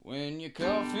When your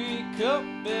coffee cup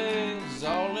is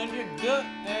all in your gut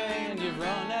and you've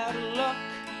run out of luck,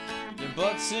 your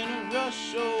butt's in a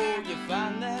rush, oh, you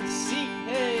find that seat,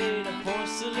 hey, the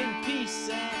porcelain piece,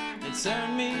 and it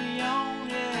turned me on,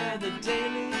 yeah, the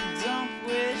Daily Dump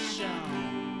with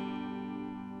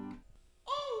Sean.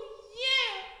 Oh,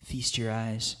 yeah! Feast your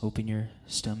eyes, open your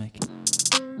stomach.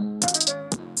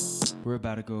 We're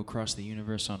about to go across the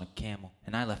universe on a camel,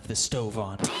 and I left the stove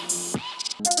on.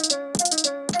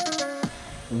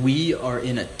 We are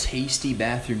in a tasty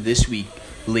bathroom this week,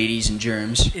 ladies and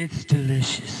germs. It's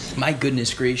delicious. My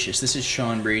goodness gracious, this is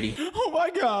Sean Brady. Oh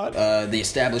my god. The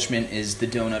establishment is the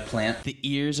Doughnut Plant. The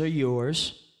ears are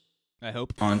yours. I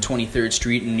hope. On 23rd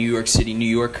Street in New York City, New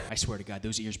York. I swear to God,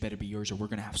 those ears better be yours or we're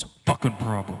gonna have some fucking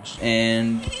problems.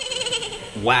 And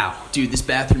wow, dude, this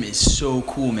bathroom is so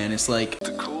cool, man. It's like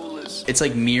the coolest. It's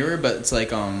like mirror, but it's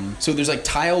like so there's like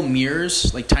tile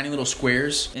mirrors, like tiny little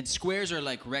squares. And squares are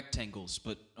like rectangles,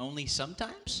 but only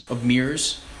sometimes. Of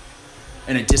mirrors.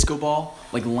 And a disco ball,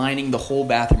 like lining the whole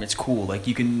bathroom. It's cool. Like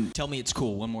you can tell me it's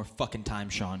cool one more fucking time,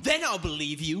 Sean. Then I'll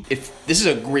believe you. If this is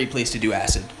a great place to do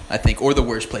acid, I think, or the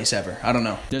worst place ever. I don't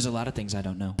know. There's a lot of things I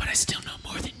don't know, but I still know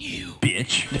more than you,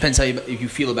 bitch. Depends how you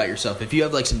feel about yourself. If you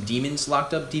have like some demons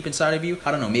locked up deep inside of you,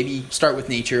 I don't know. Maybe start with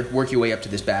nature, work your way up to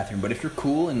this bathroom. But if you're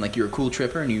cool and like you're a cool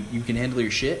tripper and you can handle your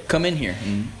shit, come in here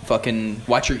and fucking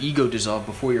watch your ego dissolve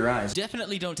before your eyes.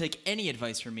 Definitely don't take any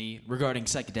advice from me regarding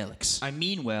psychedelics. I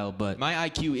mean well, but my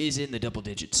IQ is in the double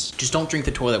digits. Just don't drink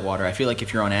the toilet water. I feel like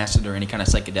if you're on acid or any kind of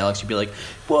psychedelics, you'd be like,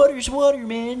 water's water,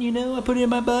 man. You know, I put it in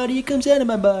my body, it comes out of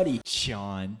my body.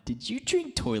 Sean, did you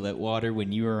drink toilet water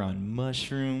when you were on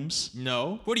mushrooms?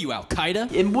 No. What are you,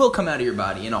 Al-Qaeda? It will come out of your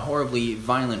body in a horribly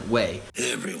violent way.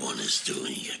 Everyone is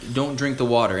doing it. Don't drink the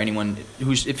water. Anyone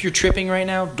if you're tripping right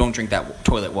now, don't drink that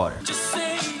toilet water. Just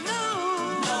say no.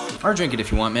 Or drink it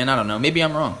if you want, man. I don't know. Maybe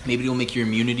I'm wrong. Maybe it'll make your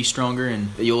immunity stronger and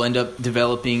you'll end up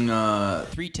developing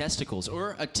 3 testicles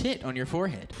or a tit on your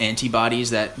forehead. Antibodies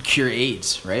that cure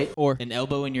AIDS, right? Or an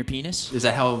elbow in your penis. Is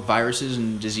that how viruses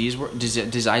and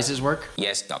diseases work?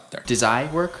 Yes, doctor.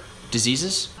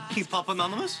 Diseases? Keep up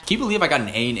anonymous? Can you believe I got an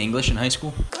A in English in high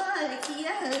school? God,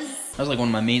 yes. That was like one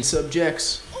of my main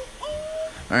subjects.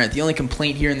 Alright, the only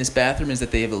complaint here in this bathroom is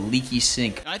that they have a leaky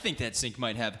sink. I think that sink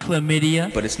might have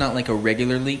chlamydia. But it's not like a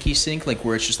regular leaky sink, like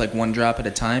where it's just like one drop at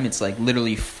a time. It's like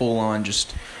literally full on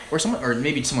just... Or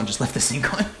maybe someone just left the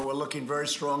sink on. We're looking very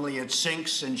strongly at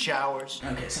sinks and showers.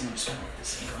 Okay, someone just left the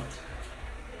sink on.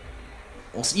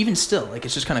 Well, even still, like,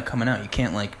 it's just kind of coming out. You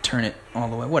can't, like, turn it all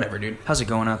the way. Whatever, dude. How's it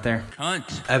going out there?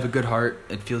 Cunt. I have a good heart.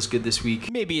 It feels good this week.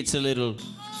 Maybe it's a little...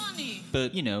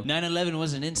 But, you know, 9/11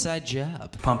 was an inside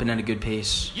job. Pumping at a good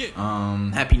pace. Yeah.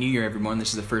 Happy New Year, everyone. This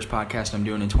is the first podcast I'm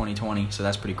doing in 2020, so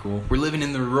that's pretty cool. We're living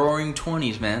in the roaring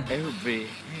 20s, man.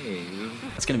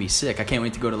 That's gonna be sick. I can't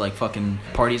wait to go to, like, fucking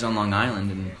parties on Long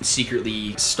Island and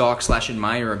secretly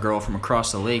stalk/admire a girl from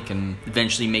across the lake and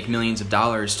eventually make millions of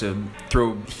dollars to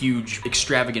throw huge,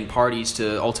 extravagant parties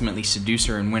to ultimately seduce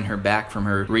her and win her back from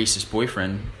her racist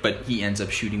boyfriend. But he ends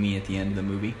up shooting me at the end of the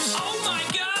movie. Oh my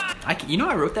god! You know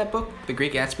I wrote that book, The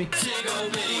Great Gatsby?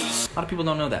 A lot of people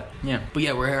don't know that. Yeah. But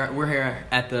yeah, we're here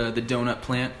at the Doughnut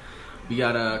Plant. We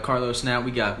got Carlos now, we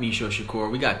got Misho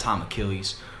Shakur, we got Tom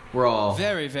Achilles. We're all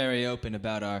very, very open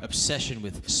about our obsession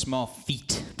with small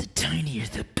feet. The tinier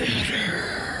the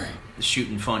better.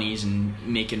 Shooting funnies and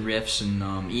making riffs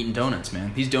and eating donuts,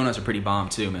 man. These donuts are pretty bomb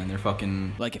too, man. They're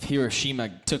fucking... Like if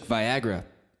Hiroshima took Viagra.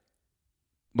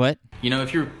 What? You know,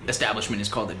 if your establishment is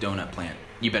called the Doughnut Plant,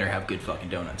 you better have good fucking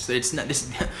donuts. It's not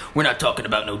this. We're not talking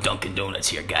about no Dunkin' Donuts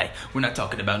here, guy. We're not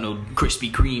talking about no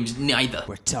Krispy Kremes, neither.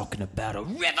 We're talking about a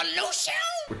revolution.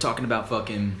 We're talking about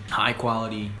fucking high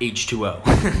quality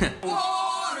H2O.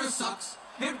 Water sucks.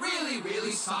 It really,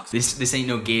 really sucks. This ain't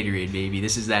no Gatorade, baby.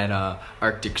 This is that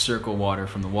Arctic Circle water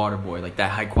from the Water Boy, like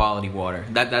that high quality water.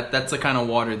 That's the kind of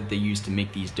water that they use to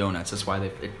make these donuts. That's why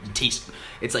it tastes.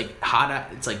 It's like hot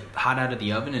out of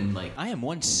the oven and like. I am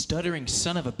one stuttering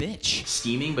son of a bitch.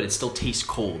 Steaming, but it still tastes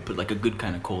cold, but like a good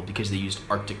kind of cold because they used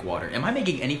Arctic water. Am I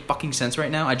making any fucking sense right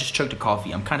now? I just chugged a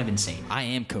coffee. I'm kind of insane. I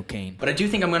am cocaine, but I do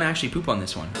think I'm gonna actually poop on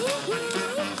this one.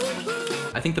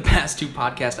 I think the past 2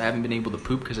 podcasts I haven't been able to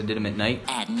poop because I did them at night.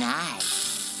 At night.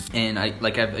 And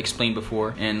like I've explained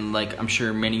before, and like I'm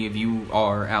sure many of you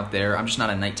are out there, I'm just not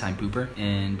a nighttime pooper.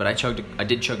 But I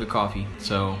did chug a coffee,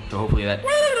 so hopefully that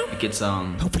gets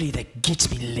hopefully that gets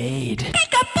me laid.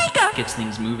 Pika. Gets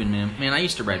things moving, man. Man, I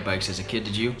used to ride bikes as a kid.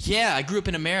 Did you? Yeah, I grew up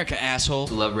in America, asshole.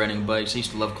 I love riding bikes. I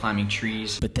used to love climbing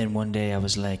trees. But then one day I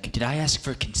was like, did I ask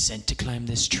for consent to climb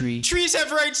this tree? Trees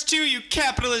have rights too, you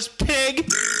capitalist pig.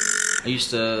 I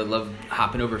used to love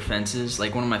hopping over fences.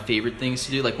 Like one of my favorite things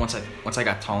to do, like once I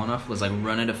got tall enough, was like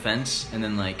run at a fence and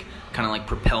then like kind of like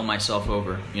propel myself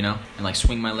over, you know, and like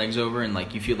swing my legs over, and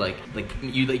like you feel like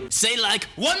you like Say like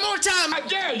one more time. I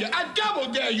dare you. I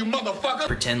double dare you, motherfucker.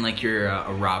 pretend like you're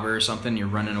a robber or something. You're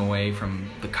running away from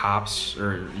the cops,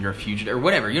 or you're a fugitive or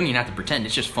whatever. You don't even have to pretend.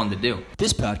 It's just fun to do.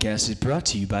 This podcast is brought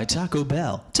to you by Taco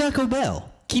Bell. Taco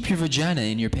Bell. Keep your vagina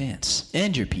in your pants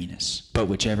and your penis. But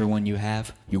whichever one you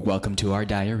have, you're welcome to our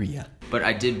diarrhea. But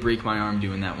I did break my arm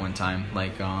doing that one time.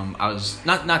 Like, I was,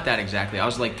 not that exactly. I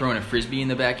was, like, throwing a Frisbee in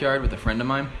the backyard with a friend of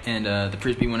mine. And the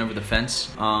Frisbee went over the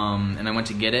fence. And I went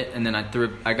to get it. And then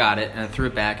I got it. And I threw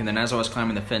it back. And then as I was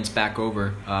climbing the fence back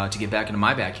over to get back into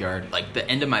my backyard, like, the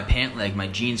end of my pant leg, my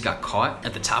jeans got caught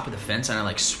at the top of the fence. And I,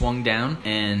 like, swung down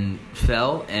and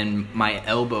fell. And my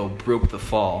elbow broke the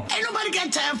fall. Ain't nobody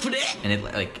got time for that. And it,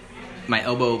 like... my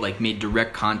elbow like made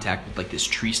direct contact with like this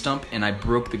tree stump, and I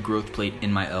broke the growth plate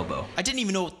in my elbow. I didn't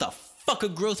even know what the fuck a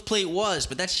growth plate was,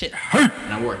 but that shit hurt.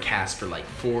 And I wore a cast for like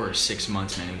 4 or 6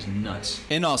 months, man. It was nuts.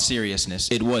 In all seriousness,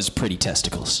 it was pretty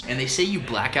testicles. And they say you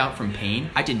black out from pain.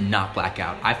 I did not black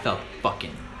out. I felt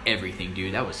fucking everything,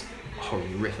 dude. That was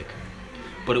horrific.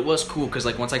 But it was cool because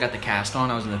like once I got the cast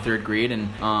on, I was in the 3rd grade, and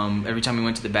every time we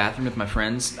went to the bathroom with my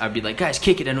friends, I'd be like, guys,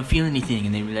 kick it, I don't feel anything.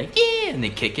 And they'd be like, yeah, and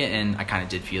they'd kick it, and I kind of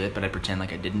did feel it, but I'd pretend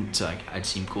like I didn't, so I'd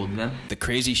seem cool to them. The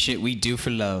crazy shit we do for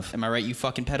love. Am I right, you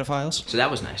fucking pedophiles? So that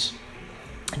was nice.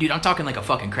 Dude, I'm talking like a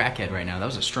fucking crackhead right now. That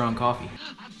was a strong coffee.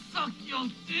 Suck your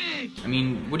dick. I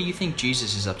mean, what do you think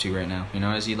Jesus is up to right now? You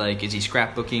know, is he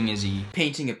scrapbooking? Is he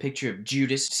painting a picture of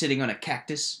Judas sitting on a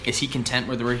cactus? Is he content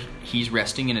where he's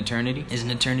resting in eternity? Isn't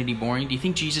eternity boring? Do you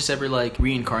think Jesus ever, like,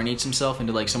 reincarnates himself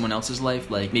into, like, someone else's life?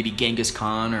 Like, maybe Genghis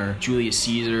Khan or Julius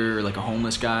Caesar or, like, a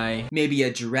homeless guy? Maybe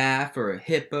a giraffe or a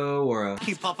hippo or a...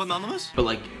 Keep up anonymous. But,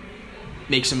 like...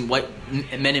 makes him white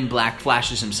Men in Black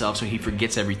flashes himself so he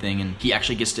forgets everything and he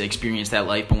actually gets to experience that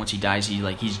life, but once he dies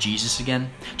he's Jesus again.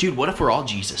 Dude, what if we're all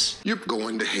Jesus? You're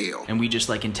going to hell. And we just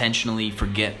like intentionally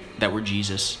forget that we're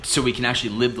Jesus so we can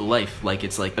actually live the life like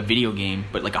it's like a video game,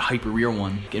 but like a hyper real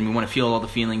one. And we want to feel all the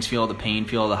feelings, feel all the pain,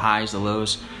 feel all the highs, the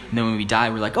lows. And then when we die,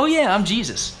 we're like, oh yeah, I'm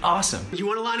Jesus. Awesome. You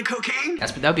want a line of cocaine?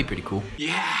 That would be pretty cool.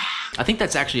 Yeah. I think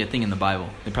that's actually a thing in the Bible.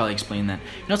 They probably explain that.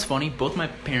 You know what's funny? Both my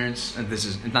parents, and this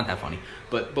is not that funny,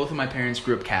 but both of my parents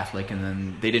grew up Catholic, and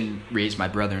then they didn't raise my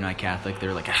brother and I Catholic. They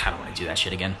were like, I don't want to do that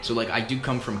shit again. So like, I do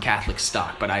come from Catholic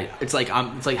stock, but it's like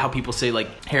how people say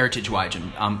like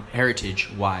heritage-wise,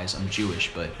 I'm Jewish,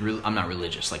 but I'm not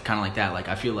religious. Like kind of like that. Like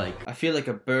I feel like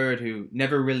a bird who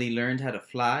never really learned how to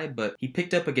fly, but he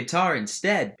picked up a guitar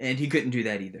instead, and he couldn't do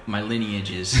that either. My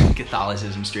lineage is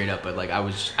Catholicism straight up, but like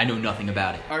I know nothing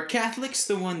about it. Are Catholics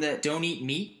the one that don't eat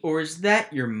meat, or is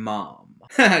that your mom?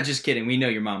 Just kidding. We know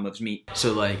your mom loves meat.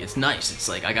 So like, it's nice. It's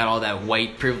like I got all that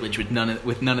white privilege with none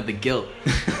of the guilt.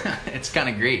 It's kind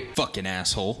of great. Fucking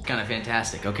asshole. Kind of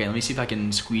fantastic. Okay, let me see if I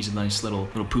can squeeze a nice little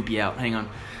poopy out. Hang on.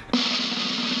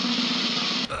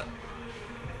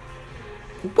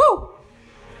 Woo!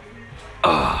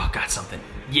 Oh, got something.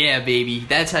 Yeah, baby.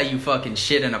 That's how you fucking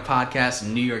shit in a podcast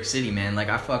in New York City, man. Like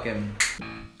I fucking.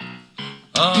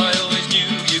 I always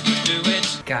knew you could do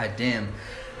it. God damn.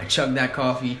 I chugged that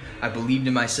coffee. I believed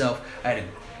in myself. I had a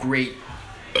great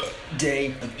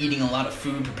day of eating a lot of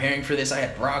food, preparing for this. I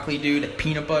had broccoli, dude, and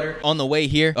peanut butter. On the way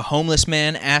here, a homeless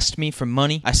man asked me for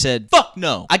money. I said, fuck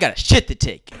no. I got a shit to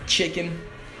take. Chicken.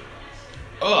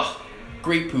 Ugh.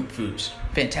 Great poop foods.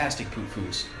 Fantastic poop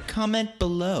foods. Comment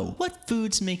below. What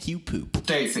foods make you poop?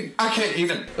 Daisy, I can't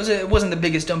even. It wasn't the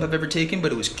biggest dump I've ever taken,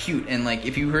 but it was cute. And like,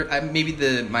 if you heard, maybe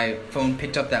my phone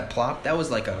picked up that plop. That was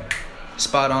like a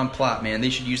spot on plop, man. They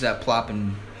should use that plop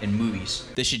in movies.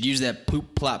 They should use that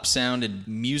poop plop sound in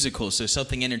musicals so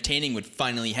something entertaining would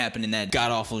finally happen in that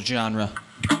god-awful genre.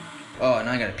 Oh, and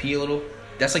I gotta pee a little.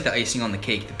 That's like the icing on the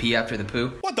cake, the pee after the poo.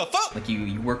 What the fuck? Like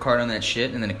you work hard on that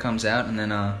shit, and then it comes out, and then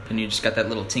you just got that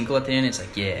little tinkle at the end. It's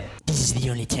like, yeah. This is the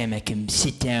only time I can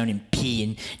sit down and pee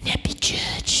and not be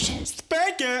judged.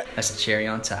 Spank it! That's the cherry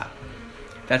on top.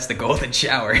 That's the golden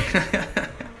shower.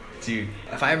 Dude,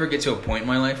 if I ever get to a point in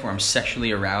my life where I'm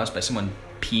sexually aroused by someone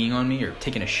peeing on me or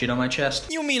taking a shit on my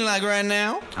chest, You mean like right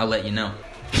now? I'll let you know.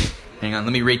 Hang on,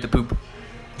 let me rate the poop.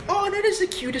 Oh, that is the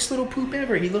cutest little poop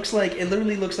ever. It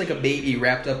literally looks like a baby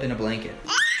wrapped up in a blanket.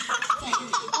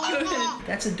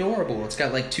 That's adorable. It's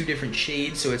got like 2 different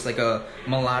shades, so it's like a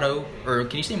mulatto, or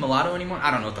can you say mulatto anymore?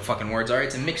 I don't know what the fucking words are.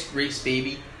 It's a mixed race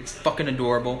baby. It's fucking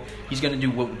adorable. He's gonna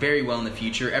do very well in the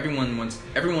future. Everyone's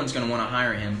gonna want to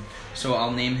hire him. So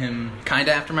I'll name him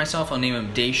kinda after myself. I'll name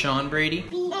him Deshaun Brady.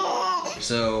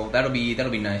 So that'll be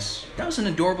nice. That was an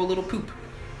adorable little poop.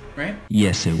 right?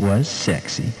 Yes, it was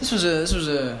sexy. This was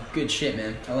a good shit,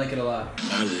 man. I like it a lot.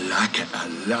 I like it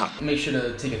a lot. Make sure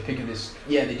to take a pic of this.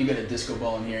 Yeah, they do got a disco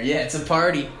ball in here. Yeah, it's a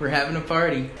party. We're having a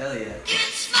party. Hell yeah.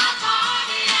 It's my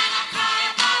party and I cry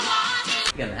if I want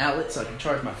it. Got an outlet so I can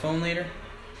charge my phone later.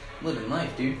 Living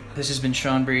life, dude. This has been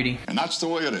Sean Brady. And that's the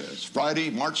way it is.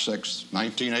 Friday, March 6th,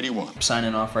 1981. I'm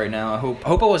signing off right now. I hope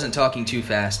I wasn't talking too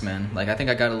fast, man. Like, I think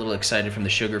I got a little excited from the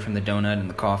sugar from the donut and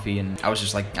the coffee, and I was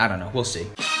just like, I don't know. We'll see.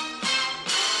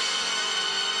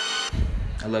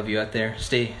 I love you out there.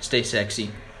 Stay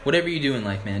sexy. Whatever you do in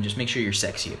life, man, just make sure you're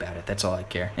sexy about it. That's all I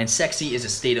care. And sexy is a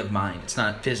state of mind. It's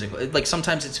not physical. Like,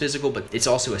 sometimes it's physical, but it's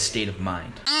also a state of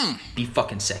mind. Be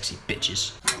fucking sexy,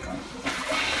 bitches.